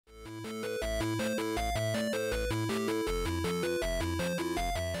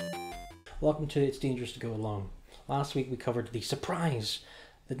Welcome to It's Dangerous to Go Alone. Last week we covered the surprise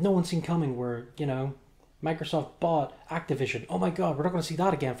that no one's seen coming where, Microsoft bought Activision. Oh my god, we're not going to see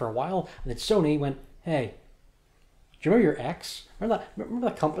that again for a while. And then Sony went, hey, do you remember your ex? Remember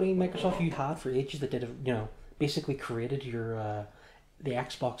that company, Microsoft, you had for ages that did, basically created your, the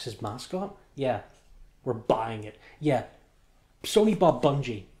Xbox's mascot? Yeah, we're buying it. Yeah, Sony bought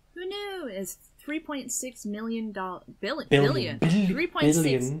Bungie. Who knew? It's $3.6 million Billion.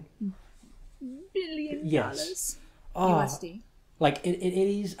 $3.6 billion Yes. USD. Like, it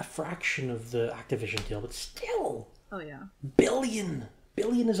is a fraction of the Activision deal, but still. Oh, yeah. Billion.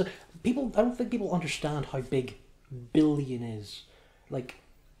 Billion is a... People, I don't think people understand how big billion is. Like,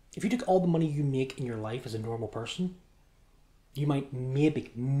 if you took all the money you make in your life as a normal person, you might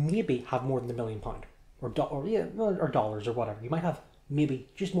maybe have more than £1 million. Or dollars or whatever. You might have maybe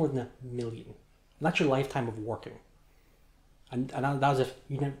just more than £1 million. And that's your lifetime of working. And that was if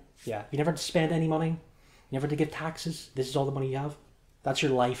you never had to spend any money. You never had to give taxes. This is all the money you have. That's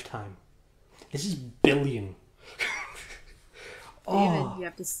your lifetime. This is billion. David, you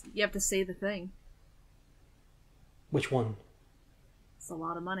have to say the thing. Which one? It's a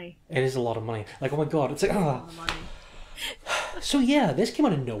lot of money. It is a lot of money. Like, oh my god, it's like, A lot of money. So yeah, this came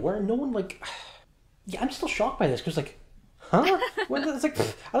out of nowhere. No one yeah, I'm still shocked by this because huh? Well, it's like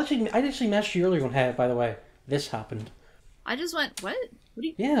I actually messaged you earlier going, hey, by the way, this happened. I just went, what? What do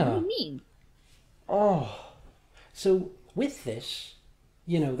you mean? Oh, so with this,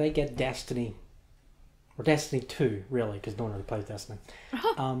 they get Destiny, or Destiny 2, really, because no one really plays Destiny.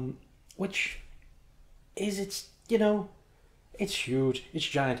 Which is it's huge, it's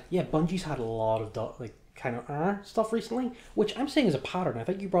giant. Yeah, Bungie's had a lot of stuff recently, which I'm saying is a pattern. I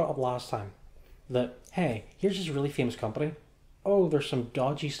think you brought up last time that, hey, here's this really famous company. Oh, there's some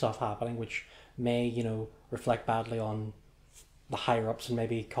dodgy stuff happening, which may, reflect badly on the higher-ups and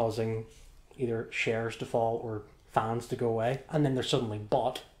maybe causing either shares to fall or fans to go away. And then they're suddenly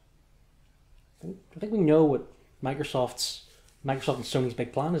bought. I think we know what Microsoft and Sony's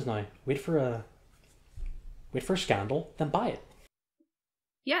big plan is now. Wait for a scandal, then buy it.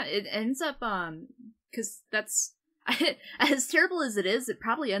 Yeah, it ends up, because that's... as terrible as it is, it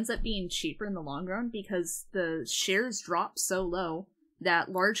probably ends up being cheaper in the long run because the shares drop so low that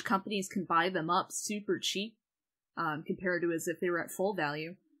large companies can buy them up super cheap compared to as if they were at full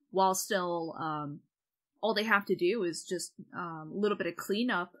value, while still all they have to do is just a little bit of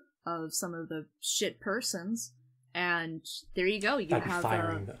cleanup of some of the shit persons, and there you go. You have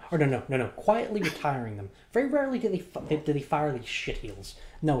firing them. Or no, quietly retiring them. Very rarely do they fire these shitheels.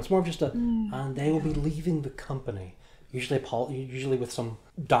 No, it's more of just and they will be leaving the company. Usually with some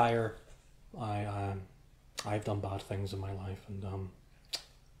dire, I've done bad things in my life, and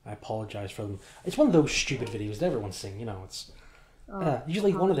I apologize for them. It's one of those stupid videos that everyone's seeing. It's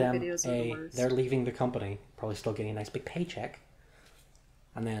usually one of them. They're leaving the company, probably still getting a nice big paycheck,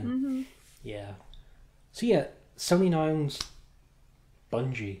 and then yeah. So yeah, Sony now owns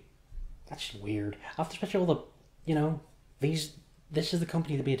Bungie. That's just weird. After especially all the this is the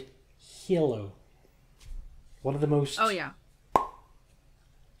company that made HIYAA. One of the most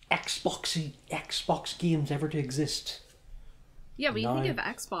Xbox games ever to exist. Yeah, when you think of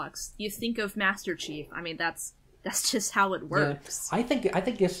Xbox, you think of Master Chief. I mean, that's just how it works. Yeah. I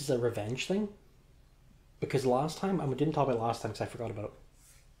think this is a revenge thing. Because last time, we didn't talk about it last time because I forgot about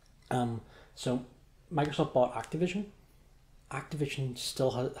it. So Microsoft bought Activision. Activision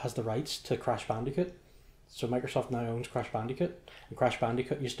still has the rights to Crash Bandicoot. So Microsoft now owns Crash Bandicoot, and Crash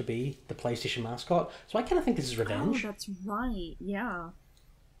Bandicoot used to be the PlayStation mascot. So I kind of think this is revenge. Oh, that's right. Yeah,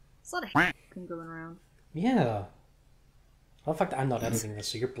 there's a lot of going around. Yeah. Well, the fact that I'm not editing this,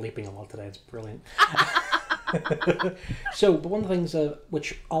 so you're bleeping a lot today. It's brilliant. So, but one of the things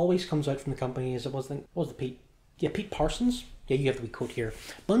which always comes out from the company is Pete Parsons. Yeah, you have the wee quote here.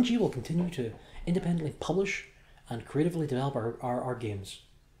 Bungie will continue to independently publish and creatively develop our games,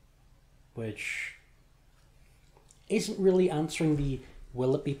 which isn't really answering the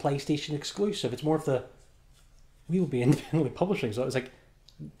will it be PlayStation exclusive. It's more of the we will be independently publishing. So it was like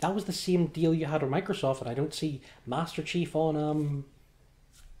that was the same deal you had with Microsoft, and I don't see Master Chief on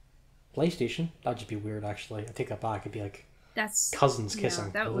PlayStation. That'd just be weird. Actually, I take that back. It'd be like that's cousins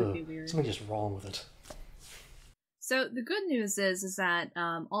kissing. Yeah, that would be weird. Something's just wrong with it. So the good news is that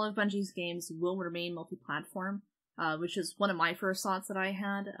all of Bungie's games will remain multi-platform, which is one of my first thoughts that I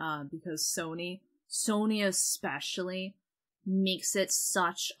had, because Sony especially makes it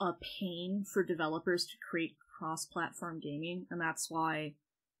such a pain for developers to create cross-platform gaming, and that's why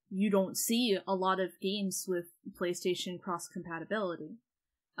you don't see a lot of games with PlayStation cross-compatibility.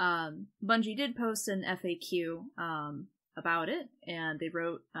 Bungie did post an FAQ about it, and they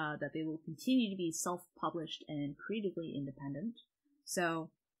wrote that they will continue to be self-published and creatively independent. So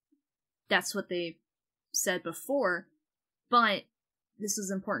that's what they said before, but this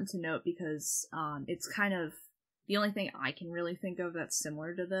is important to note because it's kind of the only thing I can really think of that's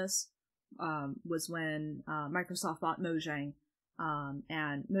similar to this was when Microsoft bought Mojang,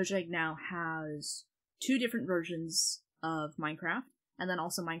 and Mojang now has 2 different versions of Minecraft, and then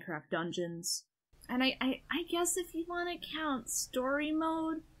also Minecraft Dungeons. And I guess if you want to count story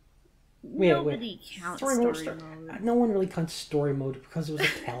mode, nobody counts story mode. No one really counts story mode because it was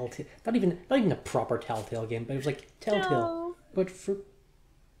a Telltale, not even a proper Telltale game, but it was like Telltale, but for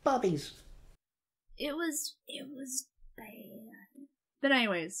puppies. It was bad. But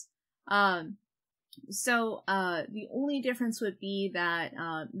anyways, so the only difference would be that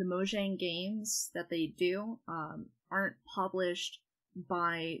the Mojang games that they do aren't published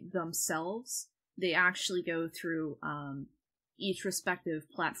by themselves. They actually go through each respective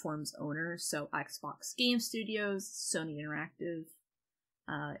platform's owner, so Xbox Game Studios, Sony Interactive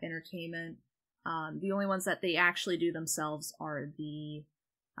Entertainment. The only ones that they actually do themselves are the,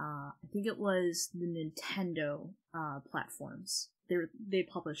 I think it was the Nintendo platforms. They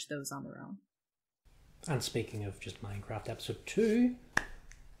publish those on their own. And speaking of just Minecraft, episode 2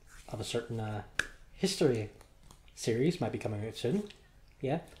 of a certain history series might be coming out soon.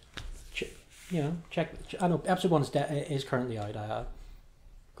 Yeah. Check. I know episode 1 is currently out.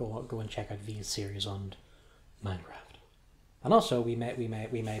 Go and check out V's series on Minecraft. And also, we may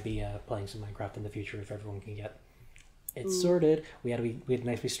be playing some Minecraft in the future if everyone can get it sorted. We had a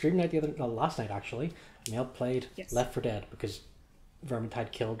nice stream night last night actually. And we all played Left 4 Dead because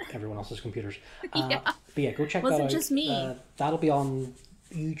Vermintide killed everyone else's computers. Yeah. But yeah, go check that out. Wasn't just me. That'll be on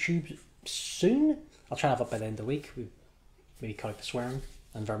YouTube soon. I'll try to have it by the end of the week. We maybe cut out the swearing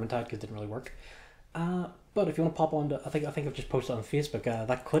and Vermintide because it didn't really work. But if you want to pop on, I think I've just posted on Facebook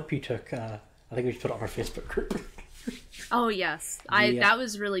that clip you took. I think we just put it on our Facebook group. Oh yes, that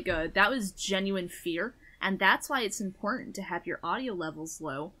was really good. That was genuine fear, and that's why it's important to have your audio levels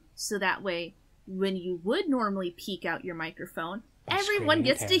low, so that way, when you would normally peek out your microphone, everyone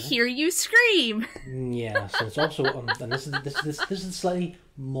gets to hear you scream. Yeah, so it's also and this is a slightly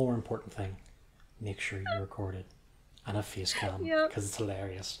more important thing. Make sure you're recorded and a face cam because it's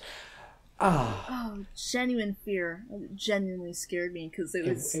hilarious. Oh, genuine fear. It genuinely scared me because it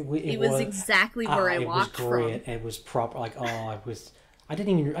was exactly where I walked from. It was great. It was proper. Like, I didn't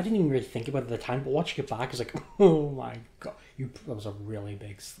even really think about it at the time. But watching it back, I was like, oh my god, that was a really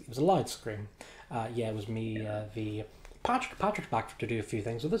big. It was a loud scream. It was me, the Patrick's back to do a few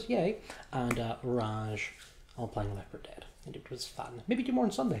things with us, yay, and Raj, all playing Left 4 Dead, and it was fun. Maybe do more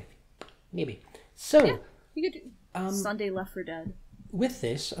on Sunday, maybe. So, yeah, you could do Sunday Left 4 Dead. With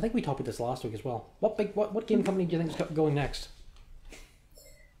this, I think we talked about this last week as well. What game company do you think is going next?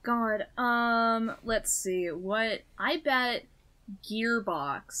 God, let's see. I bet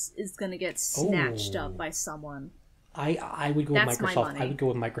Gearbox is gonna get snatched up by someone. I would go with Microsoft. I would go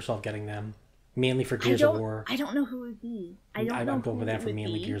with Microsoft getting them mainly for Gears of War. I don't know who it would be. I'm going with them for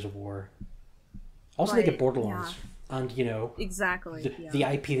mainly Gears of War. Also, they get Borderlands, and exactly the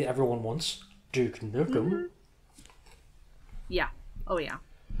IP that everyone wants. Duke Nukem. Mm-hmm. Yeah. Oh yeah.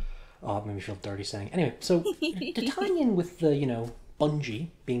 Oh, it made me feel dirty saying. Anyway, so to tie in with the Bungie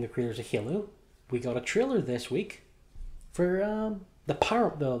being the creators of Halo, we got a trailer this week for the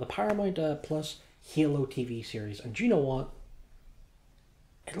Paramount Plus Halo TV series, and do you know what?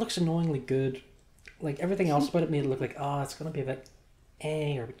 It looks annoyingly good. Like everything else about it made it look like it's gonna be a bit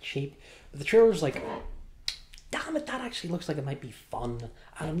or a bit cheap. But the trailer's like, damn it, that actually looks like it might be fun.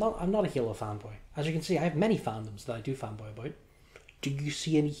 And I'm not a Halo fanboy. As you can see, I have many fandoms that I do fanboy about. Do you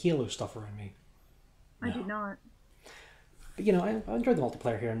see any Halo stuff around me? No. I do not. But I enjoy the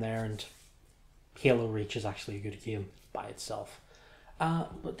multiplayer here and there, and Halo Reach is actually a good game by itself.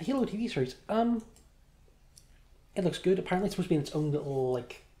 But the Halo TV series, it looks good. Apparently it's supposed to be in its own little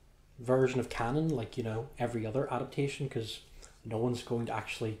version of canon, like every other adaptation, because no one's going to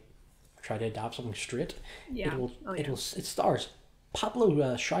actually try to adapt something straight. Yeah. It stars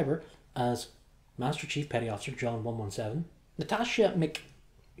Pablo Schreiber as Master Chief Petty Officer John 117. Natasha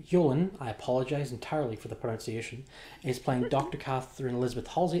McEwen, I apologise entirely for the pronunciation, is playing Dr. Catherine Elizabeth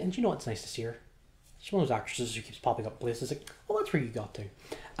Halsey, and it's nice to see her. She's one of those actresses who keeps popping up places like, oh, that's where you got to.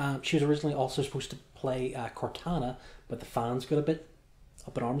 She was originally also supposed to play Cortana, but the fans got a bit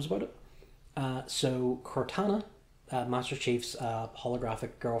up in arms about it. So Cortana, Master Chief's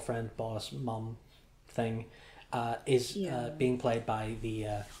holographic girlfriend, boss, mum thing, is being played by the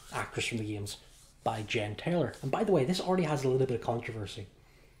actress from the games, by Jen Taylor. And by the way, this already has a little bit of controversy.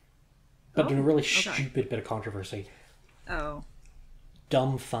 But a really stupid bit of controversy. Oh.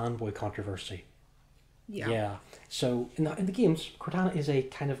 Dumb fanboy controversy. Yeah. So in the games, Cortana is a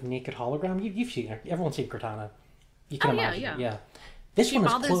kind of naked hologram. You've seen her. Everyone's seen Cortana. You can imagine it. Yeah. This one is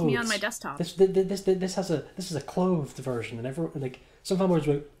clothed. She bothers me on my desktop. This is a clothed version, and everyone like some fanboys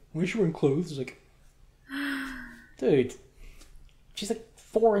are like, "Why is she wearing clothes?" It's like, dude, she's like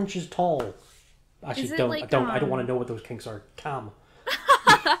 4 inches tall. Actually, I don't want to know what those kinks are. Cam.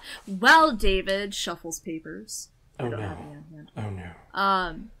 Well, David shuffles papers. Oh no.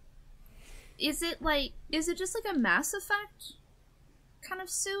 Is it just like a Mass Effect kind of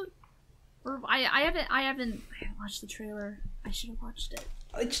suit? Or I haven't watched the trailer. I should have watched it.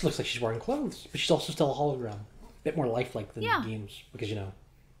 It just looks like she's wearing clothes, but she's also still a hologram. A bit more lifelike than the games, because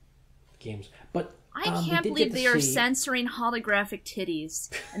games. But I can't believe they are censoring holographic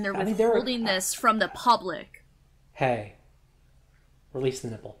titties, and they're withholding this from the public. Hey, release the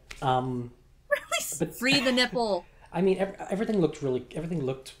nipple. Free the nipple. I mean, everything looked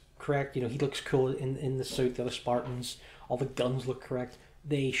correct. He looks cool in the suit. The other Spartans, all the guns look correct.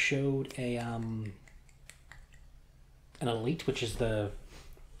 They showed an elite, which is the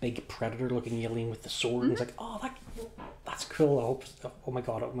big predator-looking alien with the sword. And it's like, oh, that's cool. I hope. Oh my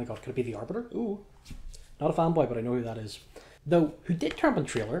god! Could it be the Arbiter? Ooh, not a fanboy, but I know who that is. Though, who did turn up in the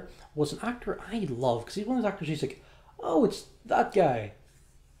trailer was an actor I love, because he's one of those actors who's like, oh, it's that guy.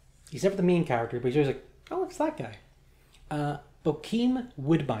 He's never the main character, but he's always like, oh, it's that guy. Bokeem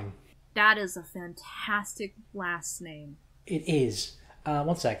Woodbine. That is a fantastic last name. It is.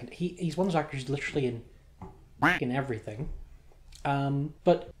 1 second. He's one of those actors who's literally in everything.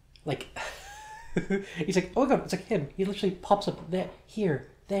 But, like, he's like, oh my god, it's like him. He literally pops up there, here,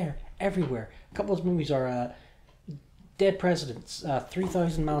 there, everywhere. A couple of his movies are Dead Presidents,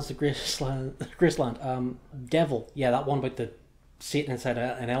 3,000 Miles to Graceland, Devil. Yeah, that one about the Satan inside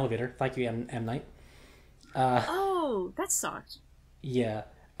an elevator. Thank you, M. Night. Oh, that sucked. Yeah,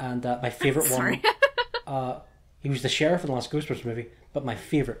 and my favorite one. He was the sheriff in the last Ghostbusters movie. But my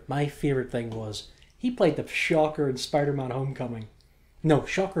favorite thing was he played the Shocker in Spider-Man: Homecoming. No,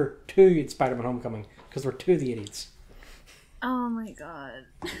 Shocker 2 in Spider-Man: Homecoming, because there were 2 of the idiots. Oh my god.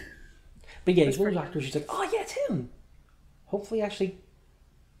 But yeah, he's one of those actors who's like, oh yeah, it's him. Hopefully, he actually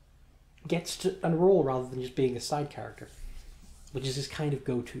gets to a role rather than just being a side character, which is his kind of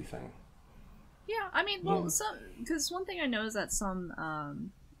go-to thing. Yeah, I mean, well, because one thing I know is that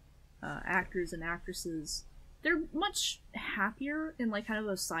some actors and actresses, they're much happier in like kind of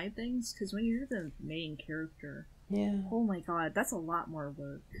those side things, because when you're the main character, oh my god, that's a lot more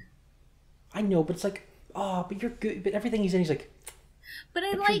work. I know, but it's like, oh, but you're good. But everything he's in, he's like, but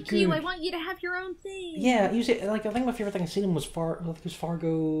I like you. I want you to have your own thing. Yeah, usually, like, I think my favorite thing I've seen him was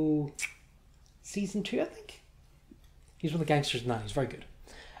Fargo season 2. I think he's one of the gangsters now. He's very good.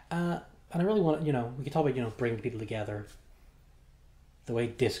 And I really want to, we could talk about bringing people together the way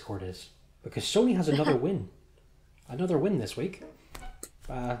Discord is, because Sony has another win. Another win this week.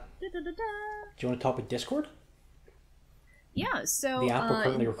 Do you want to talk about Discord? Yeah, so... The app we're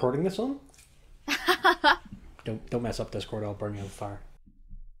currently recording this on? Don't mess up Discord, I'll burn you on fire.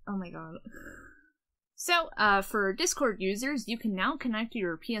 Oh my god. So, for Discord users, you can now connect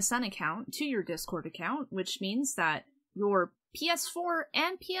your PSN account to your Discord account, which means that your PS4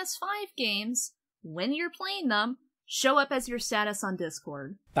 and PS5 games, when you're playing them, show up as your status on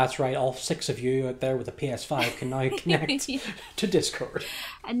Discord. That's right, all 6 of you out there with a PS5 can now connect to Discord.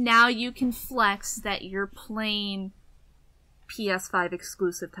 And now you can flex that you're playing PS5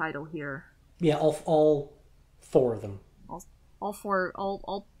 exclusive title here. Yeah, all 4 of them. All four?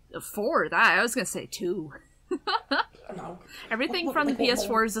 That I was gonna say 2. No. Everything from the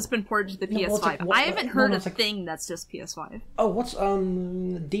PS4 has just been ported to the PS5. I haven't heard a thing that's just PS5. Oh, what's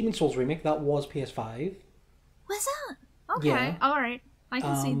Demon Souls remake? That was PS5. What's that? Okay, yeah. Alright. I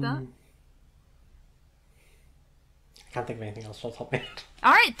can see that. I can't think of anything else off the top of my head.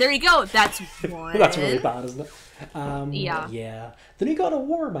 Alright, there you go. That's one. That's really bad, isn't it? Yeah. Yeah. The new God of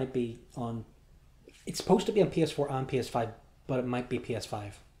War might be on... It's supposed to be on PS4 and PS5, but it might be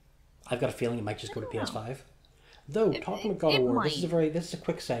PS5. I've got a feeling it might just go to PS5. Though, talking about God of War, this is a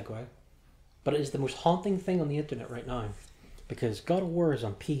quick segue, but it is the most haunting thing on the internet right now, because God of War is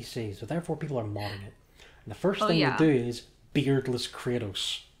on PC, so therefore people are modding it. And the first thing they do is beardless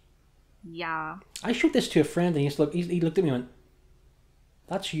Kratos. Yeah. I showed this to a friend, and he looked at me and went,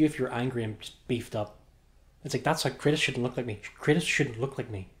 "That's you if you're angry and just beefed up." It's like, that's how Kratos shouldn't look like me. Kratos shouldn't look like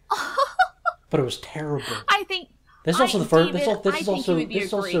me. But it was terrible. I think this is also the first. This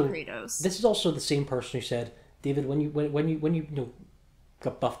is also the same person who said, "David, when you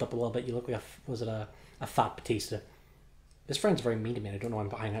got buffed up a little bit, you look like a fat Batista." This friend's very mean to me, and I don't know why I'm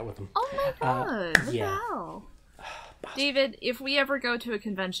hanging out with him. Oh my god! What the hell? David, if we ever go to a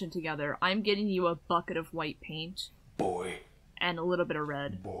convention together, I'm getting you a bucket of white paint. Boy. And a little bit of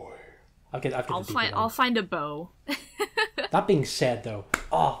red. Boy. I'll find a bow. That being said, though,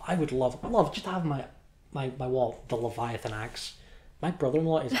 I would love just to have my wall, the Leviathan axe. My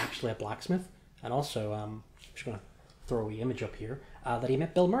brother-in-law is actually a blacksmith, and also, I'm just going to throw a wee image up here, that he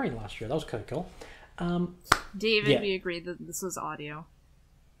met Bill Murray last year. That was kind of cool. David, we agreed that this was audio.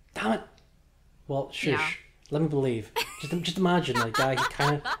 Damn it! Well, shush. Yeah. Let me believe. Just imagine, like, guy who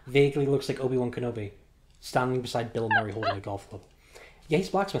kind of vaguely looks like Obi-Wan Kenobi, standing beside Bill Murray holding a golf club. Yeah, he's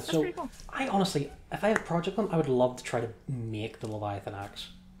blacksmith. That's so cool. I honestly, if I had a project on, I would love to try to make the Leviathan axe.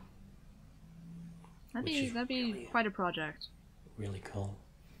 That'd be really, quite a project. Really cool.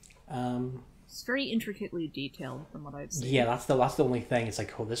 It's very intricately detailed from what I've seen. Yeah, that's the only thing. It's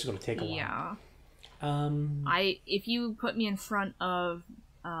like, oh, this is going to take a while. Yeah. If you put me in front of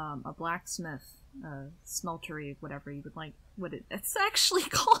a blacksmith, smeltery, whatever you would like, it's actually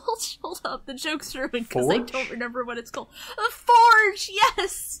called. Hold up, the joke's ruined because I don't remember what it's called. A forge,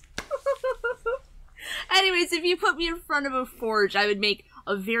 yes. Anyways, if you put me in front of a forge, I would make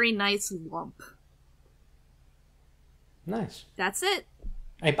a very nice lump. Nice. That's it.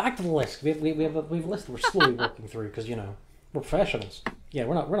 Hey, back to the list. We have a list we're slowly working through because we're professionals. Yeah,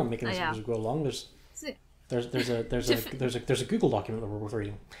 we're not making this as we go along. There's a Google document that we're both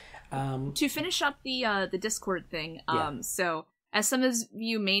reading. To finish up the Discord thing, so as some of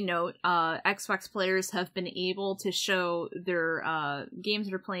you may note, Xbox players have been able to show their games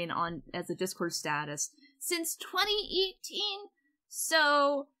they're playing on as a Discord status since 2018.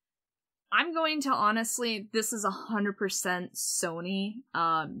 So I'm going to honestly, this is 100% Sony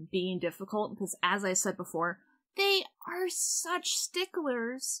being difficult because, as I said before, they are such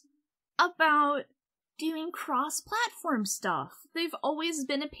sticklers about doing cross-platform stuff. They've always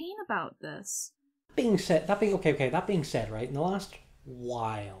been a pain about this. That being said, right, in the last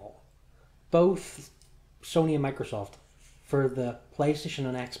while, both Sony and Microsoft, for the PlayStation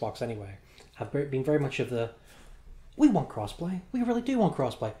and Xbox anyway, have been very much of the, we want crossplay. We really do want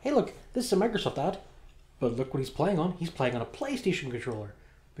crossplay. Hey look, this is a Microsoft ad, but look what he's playing on. He's playing on a PlayStation controller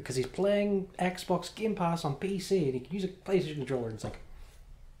because he's playing Xbox Game Pass on PC and he can use a PlayStation controller. And it's like,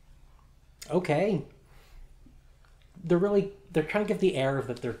 okay. They're trying to give the air of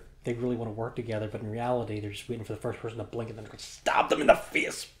that they really want to work together, but in reality, they're just waiting for the first person to blink and then stab them in the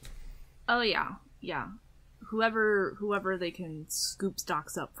face. Oh yeah. Whoever they can scoop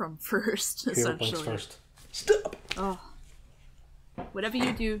stocks up from first, Whoever essentially. Blinks first. Stop. Oh. Whatever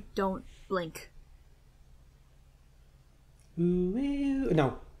you do, don't blink.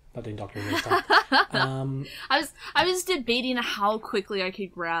 No, not doing Doctor Who. I was debating how quickly I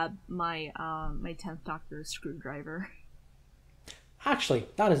could grab my my 10th Doctor screwdriver. Actually,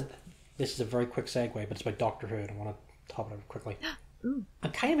 this is a very quick segue, but it's about Doctor Who, and I want to talk about it quickly. Ooh.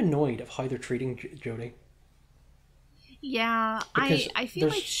 I'm kind of annoyed of how they're treating Jodie. Yeah, I feel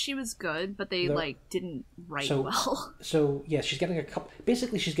like she was good, but they didn't write well. So yeah, she's getting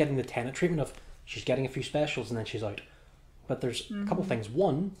she's getting the Tenet treatment of she's getting a few specials and then she's out. But there's a couple things.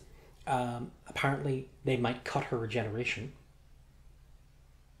 One, apparently they might cut her regeneration,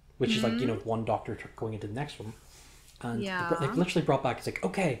 which is like one doctor going into the next one. And they've literally brought back, it's like,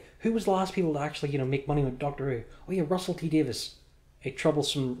 okay, who was the last people to actually, make money with Doctor Who? Oh yeah, Russell T Davies, a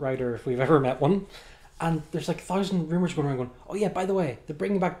troublesome writer if we've ever met one. And there's like 1,000 rumours going around going, oh yeah, by the way, they're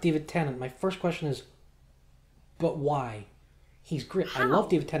bringing back David Tennant. My first question is, but why? He's great. How? I love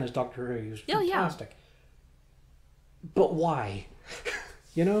David Tennant as Doctor Who. He was fantastic. Yeah. But why?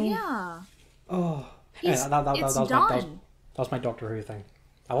 Yeah. Oh. It's that done. was my Doctor Who thing.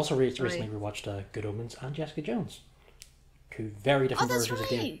 I also recently rewatched Good Omens and Jessica Jones. Two very different versions of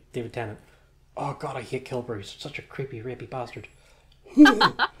David Tennant. Oh god, I hate Kilbury. He's such a creepy, rapey bastard.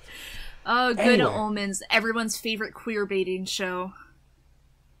 Oh, Good Omens. Everyone's favorite queer baiting show.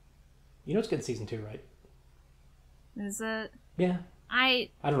 You know it's getting season 2, right? Is it? Yeah. I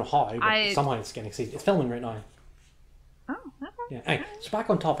don't know how, but somehow it's getting season. It's filming right now. Oh, okay. Yeah. Anyway, so back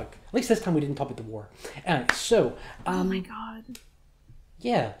on topic. At least this time we didn't talk about the war. Anyway, so oh my god.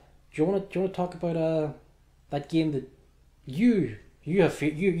 Yeah. Do you want to talk about that game that you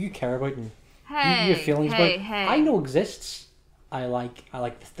care about and you have feelings about? Hey. I know exists. I like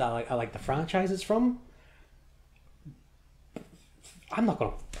the franchise it's from. I'm not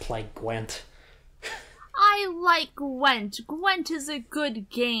gonna play Gwent. I like Gwent. Gwent is a good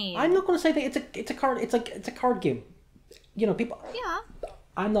game. I'm not gonna say that it's a card game. People. Yeah.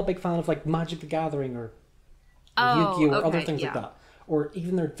 I'm not a big fan of like Magic the Gathering or Yu-Gi-Oh or other things like that, or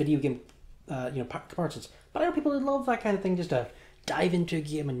even their video game, comparisons. But I know people who love that kind of thing, just to dive into a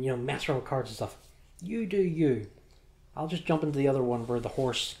game and mess around with cards and stuff. You do you. I'll just jump into the other one where the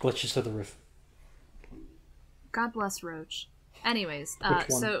horse glitches to the roof. God bless Roach. Anyways, Which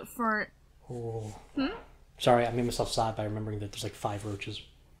one? so for... Oh. Sorry, I made myself sad by remembering that there's like 5 roaches.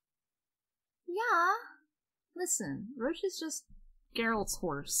 Yeah. Listen, Roach is just Geralt's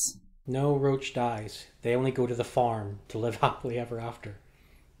horse. No roach dies. They only go to the farm to live happily ever after.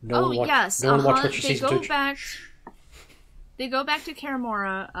 No one watched Witcher Season 2. They go back to Kaer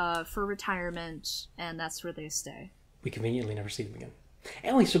Morha for retirement, and that's where they stay. We conveniently never see them again.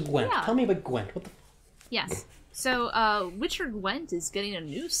 Anyway, so Gwent. Yeah. Tell me about Gwent. What the... Yes. So, Witcher Gwent is getting a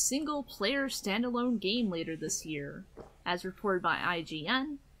new single-player standalone game later this year. As reported by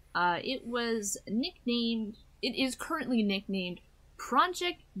IGN, it is currently nicknamed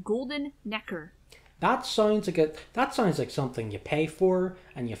Project Golden Necker. That sounds like something you pay for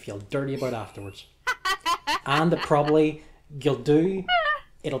and you feel dirty about afterwards. And probably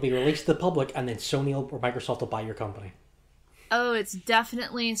it'll be released to the public and then Sony or Microsoft will buy your company. Oh, it's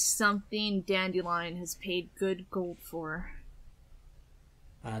definitely something Dandelion has paid good gold for.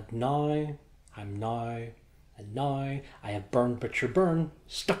 And now I have Burn Butcher Burn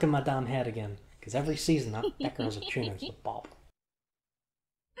stuck in my damn head again. Because every season that girl has a tune into the bob.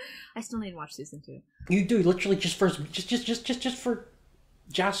 I still need to watch season 2. You do, literally just for Jaskier,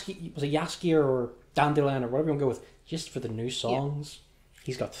 was it Jaskier or Dandelion or whatever you want to go with, just for the new songs. Yeah.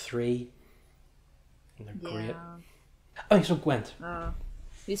 He's got 3. And they're great. Oh, so Gwent.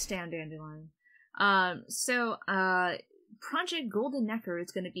 We stand Dandelion. Project Golden Necker is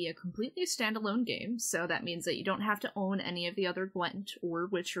going to be a completely standalone game, so that means that you don't have to own any of the other Gwent or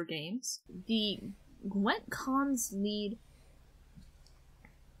Witcher games. The Gwent comms lead...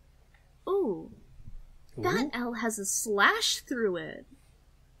 Ooh. That L has a slash through it.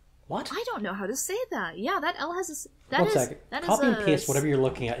 What? I don't know how to say that. Yeah, that L has a... One second. Copy and paste whatever you're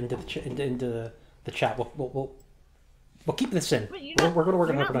looking at into the chat. We'll keep this in. Wait, we're going to work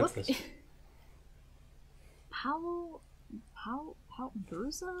on how to pronounce this.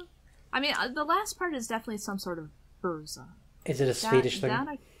 Burza? I mean, the last part is definitely some sort of Burza. Is it a Swedish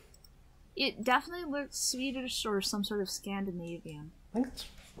thing? It definitely looks Swedish or some sort of Scandinavian. I think it's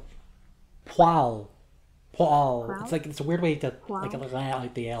Poil. It's a weird way to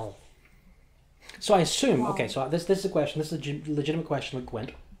like the L. So I assume, okay, so this is a question, this is a legitimate question with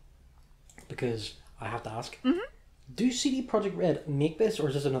Gwent, because I have to ask, do CD Projekt Red make this, or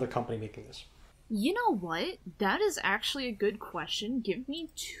is this another company making this? You know what? That is actually a good question. Give me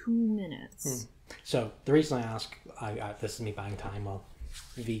 2 minutes. So, the reason I ask, this is me buying time while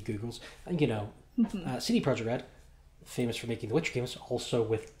V Googles, CD Projekt Red, famous for making the Witcher games, also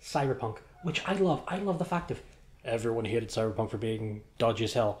with Cyberpunk, which I love. I love the fact of everyone hated Cyberpunk for being dodgy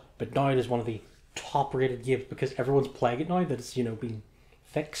as hell, but now it is one of the top rated games because everyone's playing it now that it's, been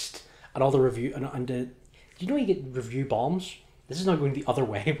fixed, and all the review, do you know you get review bombs? This is now going the other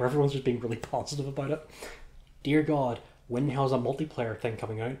way, where everyone's just being really positive about it. Dear God, when the hell is a multiplayer thing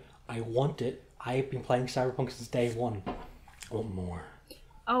coming out? I want it. I've been playing Cyberpunk since day one. I want more.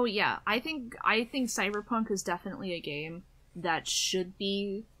 Oh yeah, I think Cyberpunk is definitely a game that should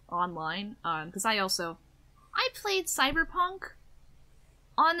be online. Because I played Cyberpunk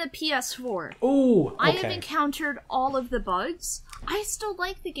on the PS4. Oh, okay. I have encountered all of the bugs. I still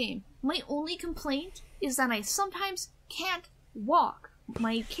like the game. My only complaint is that I sometimes can't walk.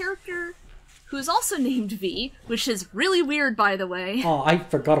 My character, who is also named V, which is really weird, by the way. Oh, I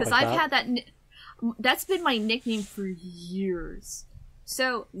forgot about that. Because I've had that. That's been my nickname for years.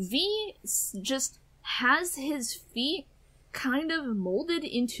 So V just has his feet kind of molded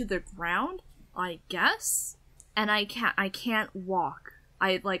into the ground, I guess, and I can't walk.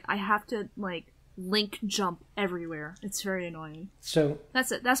 I have to link jump everywhere. It's very annoying. So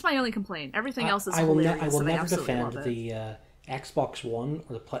that's it. That's my only complaint. Everything else is hilarious. I will never defend the Xbox One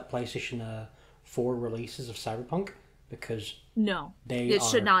or the PlayStation 4 releases of Cyberpunk because it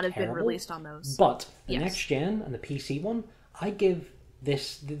should not have terrible. Been released on those. But the next gen and the PC one, I give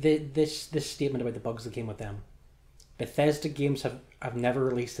this statement about the bugs that came with them. Bethesda games have never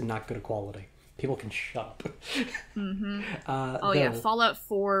released in that good a quality. People can shut up. Yeah, Fallout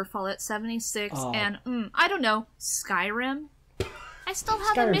 4, Fallout 76, and I don't know, Skyrim. I still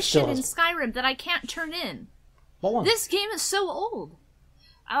have a mission in Skyrim that I can't turn in. What one? This game is so old.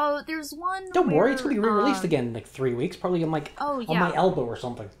 Oh, there's one. Don't worry, it's going to be re-released again in 3 weeks, probably on my elbow or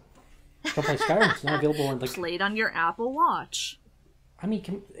something. Don't play Skyrim. It's not available on played on your Apple Watch. I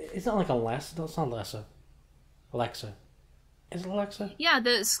mean, it's not like Alexa. No, it's not Alexa. Alexa. Is it Alexa? Yeah,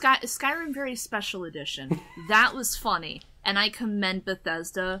 the Skyrim Very Special Edition. That was funny, and I commend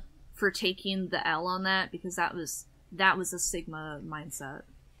Bethesda for taking the L on that because that was a Sigma mindset.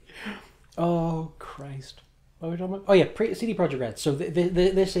 Oh Christ! What were we talking about? Oh yeah, CD Projekt Red. So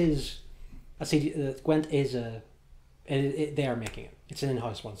this is a CD. Gwent is a. They are making it. It's an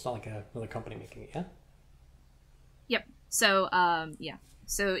in-house one. It's not like another company making it. Yeah. Yep. So yeah.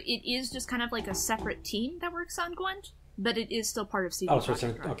 So it is just kind of like a separate team that works on Gwent, but it is still part of CD. Oh, so it's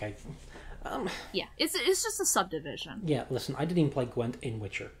okay. Yeah, it's just a subdivision. Yeah, listen, I didn't even play Gwent in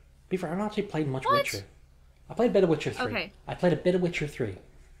Witcher. Be fair, I haven't actually played much Witcher. I played a bit of Witcher 3. Okay. I played a bit of Witcher 3.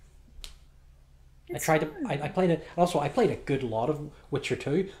 I played it. Also, I played a good lot of Witcher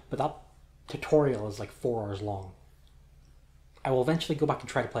 2, but that tutorial is like 4 hours long. I will eventually go back and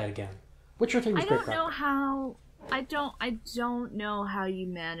try to play it again. Witcher 3 was great. I don't know how you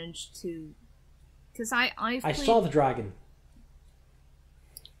managed to, because I saw the dragon.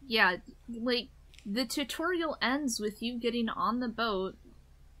 Yeah, like the tutorial ends with you getting on the boat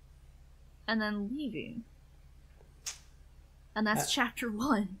and then leaving, and that's chapter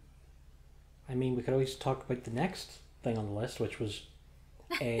 1. I mean, we could always talk about the next thing on the list, which was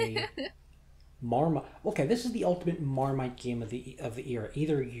a Marmite. Okay, this is the ultimate Marmite game of the era.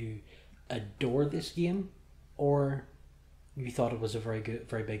 Either you adore this game, or you thought it was a very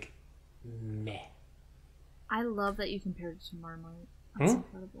big meh. I love that you compared it to Marmite. That's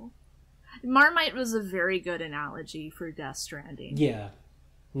incredible. Marmite was a very good analogy for Death Stranding. Yeah.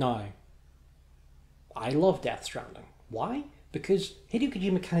 No. I love Death Stranding. Why? Because Hideo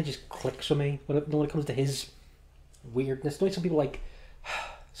Kojima kind of just clicks with me when it comes to his weirdness. Don't some people like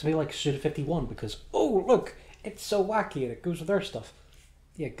Suda51 because, oh, look, it's so wacky and it goes with their stuff.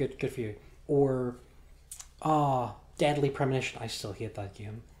 Yeah, good for you. Or, Deadly Premonition. I still hate that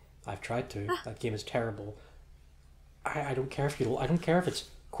game. I've tried to. That game is terrible. I don't care if it's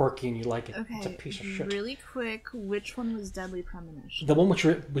quirky and you like it. Okay, it's a piece of shit. Really quick, which one was Deadly Premonition? The one which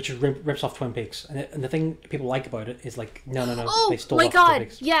rips off Twin Peaks, and the thing people like about it is like no, oh, they stole my off God, Twin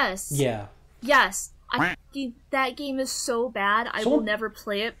Peaks. Yes, yeah, yes. That game is so bad. I will never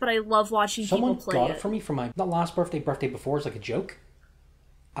play it, but I love watching people play it. Someone got it for me for my not last birthday before. It's like a joke,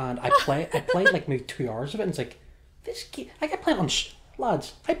 and I played like maybe 2 hours of it, and it's like this game. Like I played it on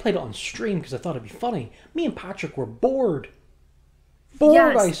lads. I played it on stream because I thought it'd be funny. Me and Patrick were bored.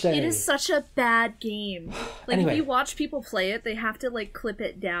 Yes, I say. It is such a bad game. Like, anyway, if you watch people play it, they have to, like, clip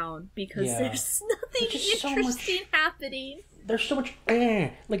it down because there's nothing interesting happening. There's so much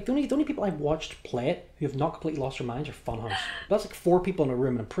like the only people I've watched play it who have not completely lost their minds are Funhouse. That's like 4 people in a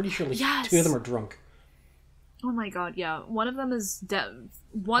room, and I'm pretty sure like 2 of them are drunk. Oh my God, yeah. One of them is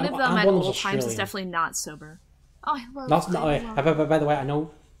one of them at all times is definitely not sober. Oh, I love by the way, I know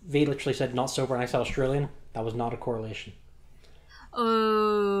they literally said not sober and I said Australian. That was not a correlation.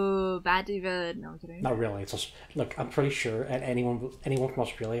 Oh, bad David. No, I'm kidding. Not really. It's just, look, I'm pretty sure anyone from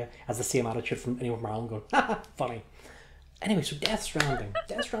Australia has the same attitude from anyone from Ireland going, haha, funny. Anyway, so Death Stranding.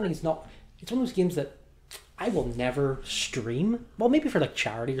 Death Stranding is not... It's one of those games that I will never stream. Well, maybe for like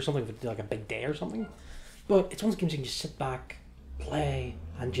charity or something, like a big day or something. But it's one of those games you can just sit back, play,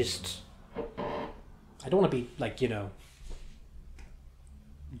 and just... I don't want to be like, you know,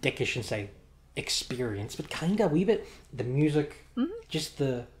 dickish and say experience, but kind of a wee bit. The music, just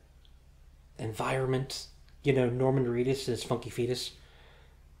the environment, you know, Norman Reedus is Funky Fetus.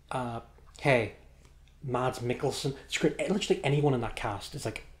 Hey, Mads Mikkelsen. It's great. Literally anyone in that cast is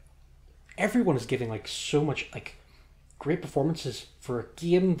like, everyone is giving like so much like great performances for a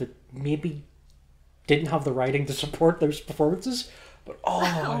game that maybe didn't have the writing to support those performances. But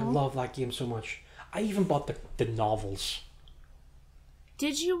I love that game so much. I even bought the novels.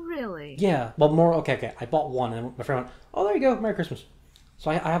 Did you really? Yeah, well, more okay. I bought one, and my friend went, "Oh, there you go, Merry Christmas."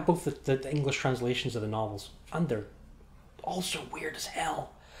 So I have both the English translations of the novels, and they're also weird as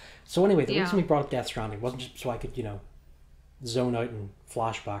hell. So anyway, the reason we brought up Death Stranding wasn't just so I could, you know, zone out and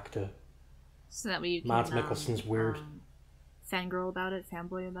flashback to so that way you can Mads Mikkelsen's weird fangirl about it,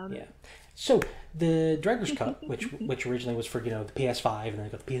 fanboy about it. Yeah. So the Director's Cut, which originally was for, you know, the PS5, and then they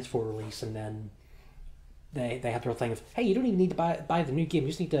got the PS4 release, and then they had their whole thing of, hey, you don't even need to buy the new game. You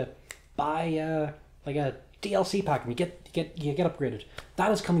just need to buy like a DLC pack, and you get upgraded.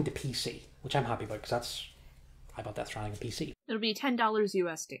 That is coming to PC, which I'm happy about because I bought Death Stranding on PC. It'll be $10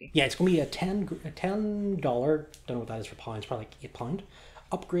 USD. Yeah, it's going to be a $10. Don't know what that is for pounds. Probably like £8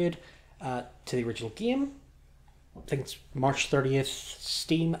 upgrade to the original game. I think it's March 30th,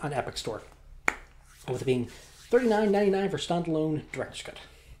 Steam and Epic Store, with it being $39.99 for standalone Director's Cut.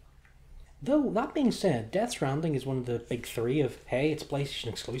 Though, that being said, Death Stranding is one of the big 3 of, hey, it's PlayStation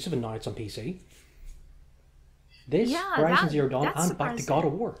exclusive and now it's on PC. This, Horizon Zero Dawn, and back to God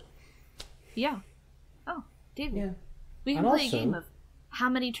of War. Yeah. Oh, David. Yeah. We can play a game of how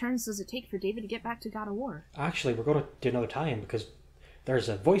many turns does it take for David to get back to God of War? Actually, we're going to do another tie-in because there's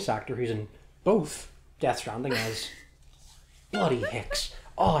a voice actor who's in both Death Stranding as bloody Hicks.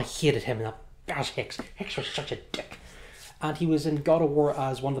 Oh, I hated him in that. Gosh, Hicks. Hicks was such a dick. And he was in God of War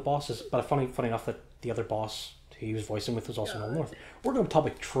as one of the bosses. But funny enough that the other boss who he was voicing with was also in Old North. We're going to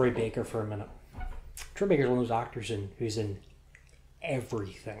topic Troy Baker for a minute. Troy Baker's one of those actors who's in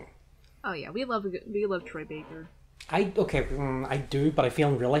everything. Oh yeah, we love Troy Baker. I do, but I feel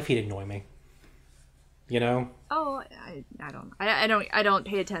in real life he'd annoy me. You know? Oh, I don't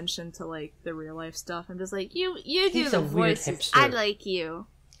pay attention to like the real life stuff. I'm just like you do the voices. I like you.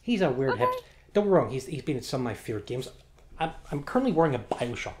 He's a weird hipster. Don't get me wrong. He's been in some of my favorite games. I'm currently wearing a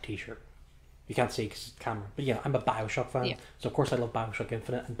BioShock T-shirt. You can't see because it's camera, but yeah, I'm a BioShock fan. Yeah. So of course I love BioShock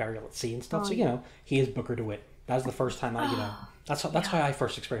Infinite and Burial at Sea and stuff. So he is Booker DeWitt. That's the first time that's how I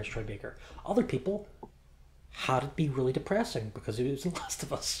first experienced Troy Baker. Other people had it be really depressing because he was in Last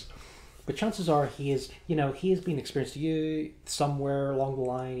of Us. But chances are he has been experienced to you somewhere along the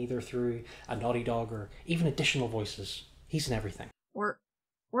line, either through a Naughty Dog or even additional voices. He's in everything. Or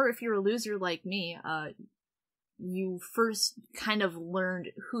if you're a loser like me, you first kind of learned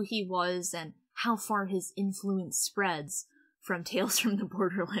who he was and how far his influence spreads from Tales from the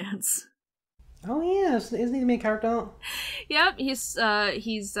Borderlands. Oh yeah, isn't he the main character? Yep, he's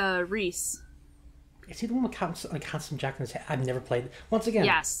Reese. Is he the one with handsome Jack in his head? I've never played. Once again,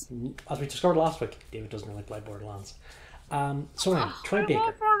 yes. As we discovered last week, David doesn't really play Borderlands. So anyway, Troy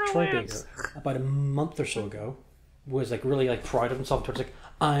Baker, about a month or so ago, was like really like proud of himself. Towards like,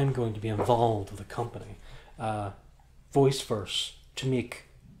 I'm going to be involved with a company, voice verse to make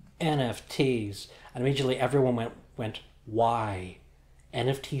NFTs, and immediately everyone went why?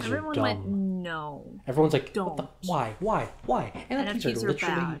 NFTs Everyone are dumb. Went, no. Everyone's like, don't. Why? NFTs are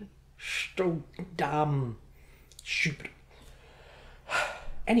literally bad. So damn stupid.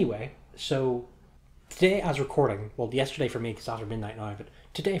 Anyway, so today as recording, well, yesterday for me because after midnight now, but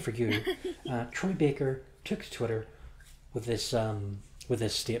today for you, Troy Baker took to Twitter with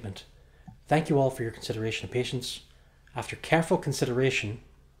this statement. Thank you all for your consideration and patience. After careful consideration,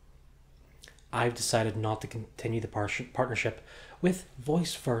 I've decided not to continue the partnership with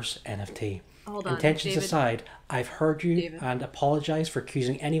VoiceVerse NFT. Hold on, Intentions David. aside, I've heard you David. and apologise for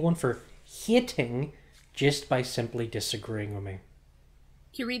accusing anyone for hating just by simply disagreeing with me.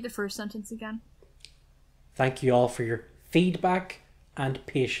 Can you read the first sentence again? Thank you all for your feedback and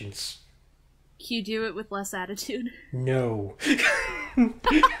patience. Can you do it with less attitude? No.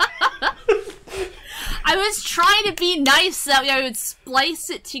 I was trying to be nice so that way I would splice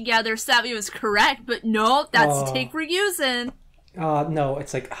it together so that way it was correct, but no, that's the take we're using. No,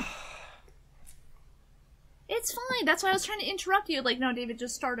 it's like... It's fine. That's why I was trying to interrupt you. Like, no, David,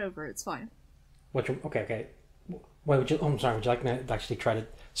 just start over. It's fine. Okay. Why would you... Oh, I'm sorry. Would you like to actually try to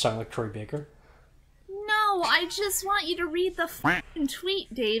sound like Troy Baker? No, I just want you to read the f***ing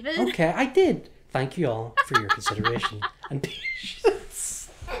tweet, David. Okay, I did. Thank you all for your consideration and patience.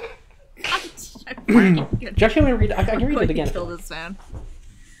 Do you actually want to read? I can read it again. Kill this man.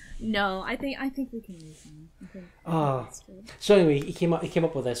 No, I think we can read him. So anyway, he came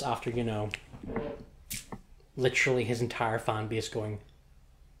up with this after literally his entire fan base going,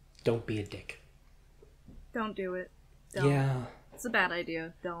 "Don't be a dick. Don't do it. Don't. Yeah, it's a bad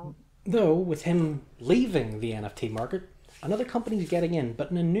idea. Don't." Though with him leaving the NFT market, another company's getting in,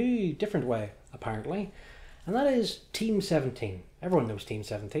 but in a new, different way apparently, and that is Team 17. Everyone knows Team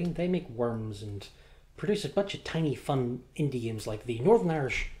 17. They make worms and produce a bunch of tiny, fun indie games like the Northern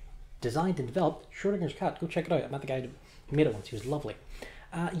Irish designed and developed Schrodinger's Cat. Go check it out. I met the guy who made it once. He was lovely.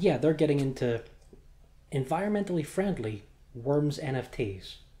 Yeah, they're getting into environmentally friendly worms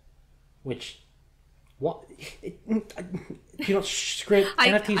NFTs, which what? You know, script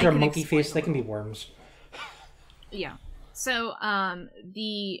NFTs are monkey face. They can be worms. Yeah. So,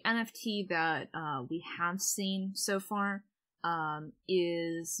 the NFT that we have seen so far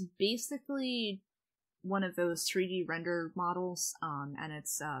is basically one of those 3D render models, and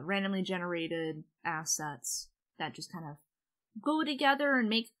it's randomly generated assets that just kind of go together and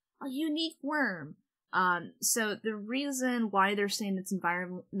make a unique worm. So the reason why they're saying it's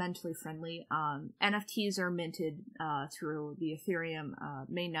environmentally friendly, NFTs are minted through the Ethereum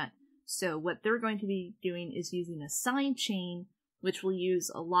mainnet. So what they're going to be doing is using a side chain, which will use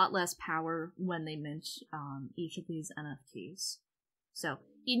a lot less power when they mint each of these NFTs. So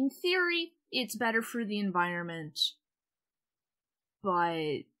in theory, it's better for the environment,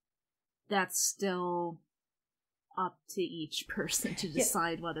 but that's still up to each person to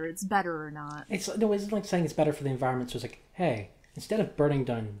decide whether it's better or not. It's like saying it's better for the environment. So it's like, hey, instead of burning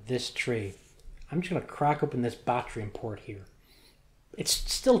down this tree, I'm just going to crack open this battery and pour it here. It's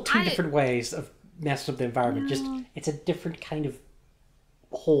still two different ways of messing up the environment. Just it's a different kind of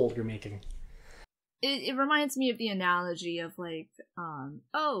hole you're making. it reminds me of the analogy of like,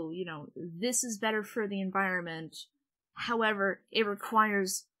 oh, this is better for the environment. However, it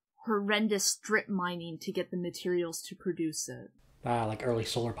requires horrendous strip mining to get the materials to produce it. Like early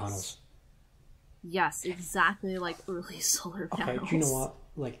solar panels. Yes, exactly like early solar panels. Okay, do you know what?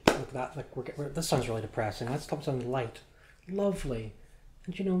 Like that. Like this sounds really depressing. Let's talk something light, lovely,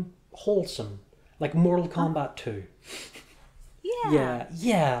 and wholesome, like Mortal Kombat 2. Yeah.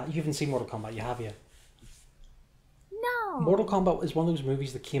 You haven't seen Mortal Kombat, have you? No. Mortal Kombat is one of those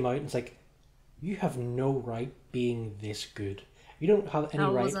movies that came out and it's like, you have no right being this good. You don't have any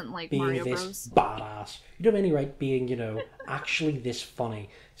right wasn't like being Mario this Bros. Badass. You don't have any right being, actually this funny.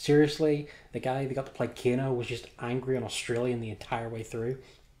 Seriously, the guy that got to play Kano was just angry and Australian the entire way through.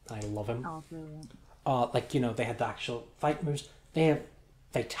 I love him. Oh, brilliant. They had the actual fight moves. They have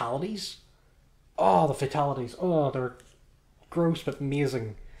fatalities. Oh, the fatalities. Oh, they're gross but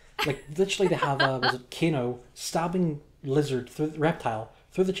amazing. Like, literally they have, was it Kano stabbing reptile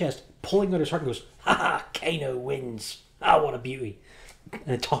through the chest, pulling out his heart and goes, "Ha! Kano wins. Ah, what a beauty." And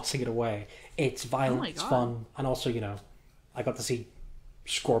then tossing it away. It's violent, it's fun, and also, I got to see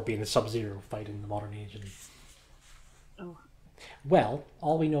Scorpion and Sub-Zero fight in the modern age. And... Well,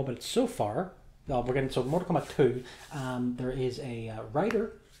 all we know about it so far, Mortal Kombat 2, there is a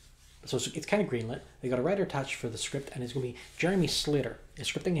writer, so it's kind of greenlit. They got a writer attached for the script, and it's going to be Jeremy Slater. Is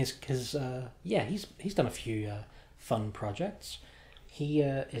scripting he's done a few fun projects. He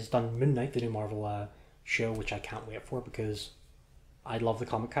has done Moon Knight, the new Marvel show, which I can't wait for because I love the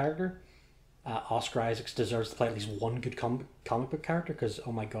comic character. Oscar Isaacs deserves to play at least one good comic book character because,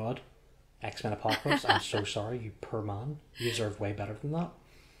 oh my god, X-Men Apocalypse, I'm so sorry, you poor man. You deserve way better than that.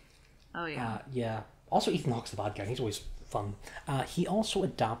 Oh, yeah. Yeah. Also, Ethan Hawke's the bad guy. He's always fun. He also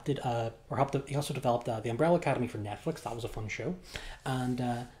adapted, he also developed The Umbrella Academy for Netflix. That was a fun show. And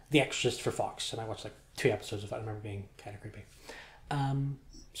The Exorcist for Fox. And I watched like 2 episodes of it. I remember being kind of creepy.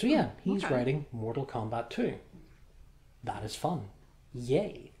 So yeah, he's writing Mortal Kombat 2. That is fun.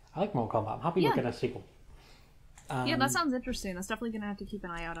 Yay. I like Mortal Kombat. I'm happy we're getting a sequel. Yeah, that sounds interesting. That's definitely going to have to keep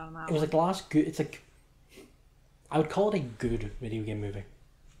an eye out on that. It was like the last good... It's like... I would call it a good video game movie.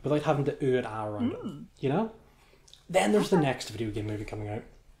 Without having to ooh and ah around it. Then there's the next video game movie coming out.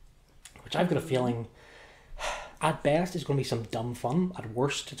 Which I've got a feeling... At best, it's going to be some dumb fun. At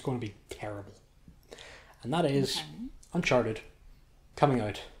worst, it's going to be terrible. And that is Uncharted. Coming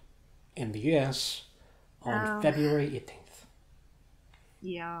out in the US on February 18th.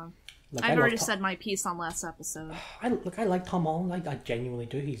 Yeah. I've already said my piece on last episode. I like Tom Holland. I genuinely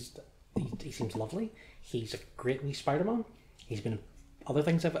do. He seems lovely. He's a great wee Spider-Man. He's been in other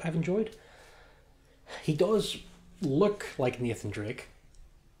things I've enjoyed. He does look like Nathan Drake.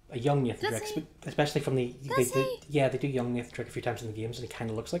 A young Nathan Drake. Especially from the... They do young Nathan Drake a few times in the games and he kind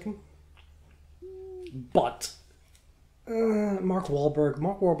of looks like him. But... Mark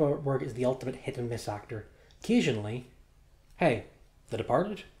Wahlberg is the ultimate hit and miss actor. Occasionally, hey, The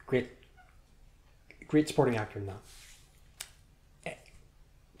Departed, great supporting actor in that.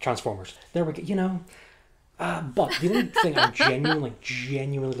 Transformers, there we go. But the only thing I'm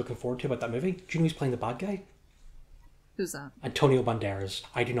genuinely looking forward to about that movie, do you know who's playing the bad guy? Who's that? Antonio Banderas.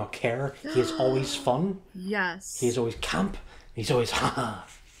 I do not care. He is always fun. Yes. He is always camp. He's always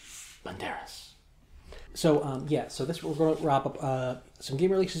Banderas. So, so we're going to wrap up some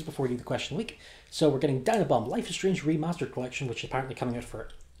game releases before we do the question of the week. So we're getting Dynabomb Life is Strange Remastered Collection, which is apparently coming out for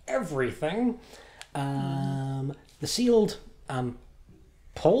everything. The sealed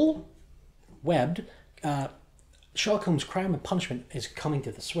webbed Sherlock Holmes Crime and Punishment is coming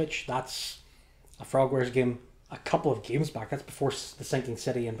to the Switch. That's a Frogwares game a couple of games back. That's before The Sinking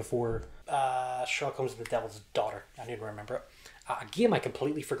City and before Sherlock Holmes and the Devil's Daughter. I need to remember it. A game I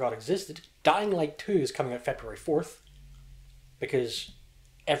completely forgot existed. Dying Light 2 is coming out February 4th. Because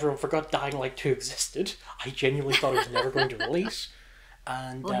everyone forgot Dying Light 2 existed. I genuinely thought it was never going to release.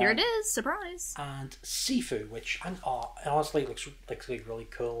 And well, here it is. Surprise. And Sifu, which honestly looks like really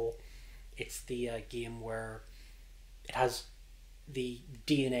cool. It's the game where it has the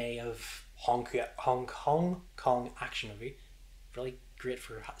DNA of Hong Kong action movie. Really great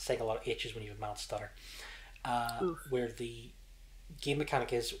for saying a lot of H's when you have a mild stutter. Where the game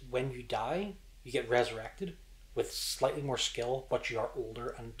mechanic is when you die, you get resurrected with slightly more skill, but you are older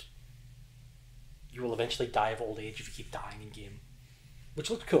and you will eventually die of old age if you keep dying in game. Which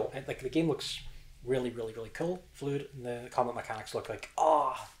looks cool. Like the game looks really, really, really cool, fluid, and the combat mechanics look like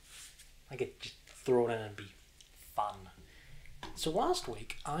I could just throw it in and be fun. So last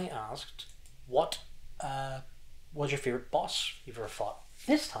week I asked what was your favourite boss you've ever fought.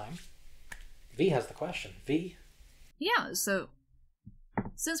 This time V has the question. V? Yeah, so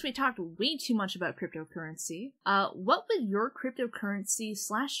since we talked way too much about cryptocurrency, what would your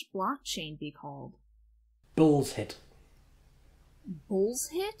cryptocurrency/blockchain be called? Bull's hit. Bull's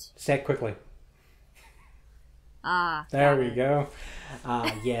hit? Say it quickly. There we go.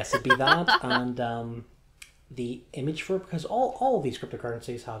 Yes, it'd be that, and the image for it, because all of these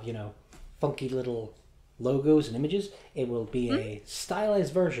cryptocurrencies have, you know, funky little logos and images. It will be a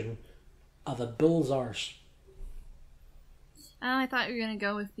stylized version of a bull's arse. I thought you were gonna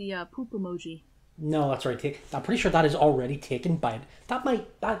go with the poop emoji. No, that's right. I'm pretty sure that is already taken by it. That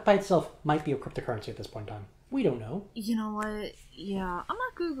by itself might be a cryptocurrency at this point in time. We don't know. You know what? Yeah, I'm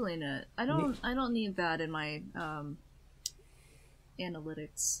not googling it. I don't need that in my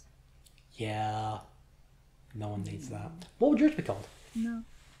analytics. Yeah, no one needs that. What would yours be called? No.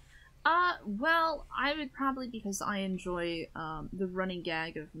 Well, I would probably, because I enjoy the running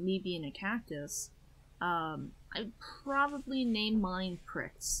gag of me being a cactus, I'd probably name mine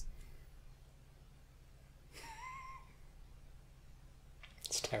Pricks.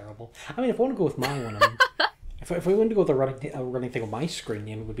 It's terrible. I mean, if I want to go with my one, if we want to go with a running thing on my screen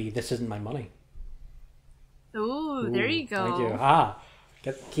name, it would be "This Isn't My Money." Ooh, there you go.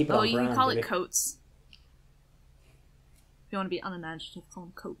 Thank you. Keep it on brand. You can call baby. it Coats. If you want to be unimaginative, call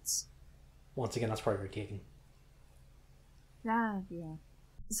them Coats. Once again, that's probably taken. Yeah.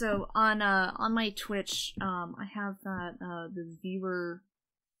 So on my Twitch, I have that the viewer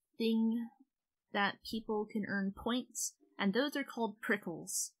thing that people can earn points, and those are called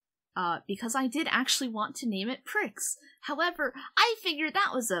prickles. Because I did actually want to name it Pricks. However, I figured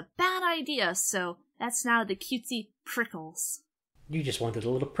that was a bad idea, so that's now the cutesy Prickles. You just wanted a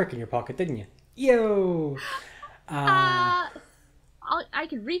little prick in your pocket, didn't you? Yo! I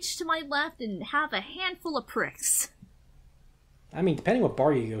could reach to my left and have a handful of pricks. I mean, depending what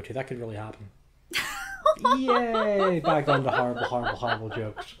bar you go to, that could really happen. Yay! Back on to horrible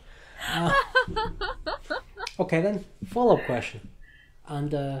jokes. Okay then, follow-up question.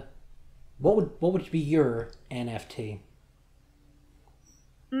 And what would be your NFT?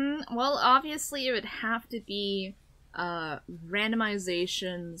 Well, obviously it would have to be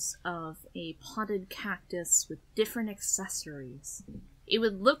randomizations of a potted cactus with different accessories. It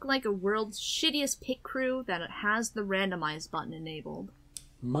would look like a world's shittiest pit crew that has the randomize button enabled.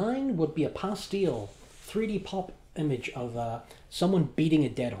 Mine would be a pastel 3D pop image of someone beating a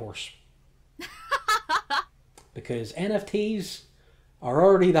dead horse. Because NFTs are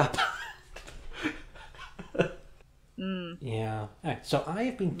already that bad. Yeah. Right, so I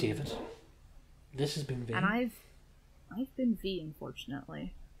have been David. This has been V. And I've been V,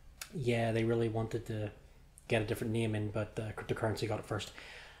 unfortunately. Yeah, they really wanted to get a different name in, but cryptocurrency got it first.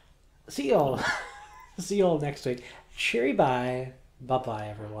 See y'all. See y'all next week. Cheery bye. Bye-bye,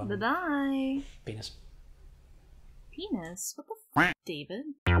 everyone. Bye-bye. Penis. Penis? What the f***, David?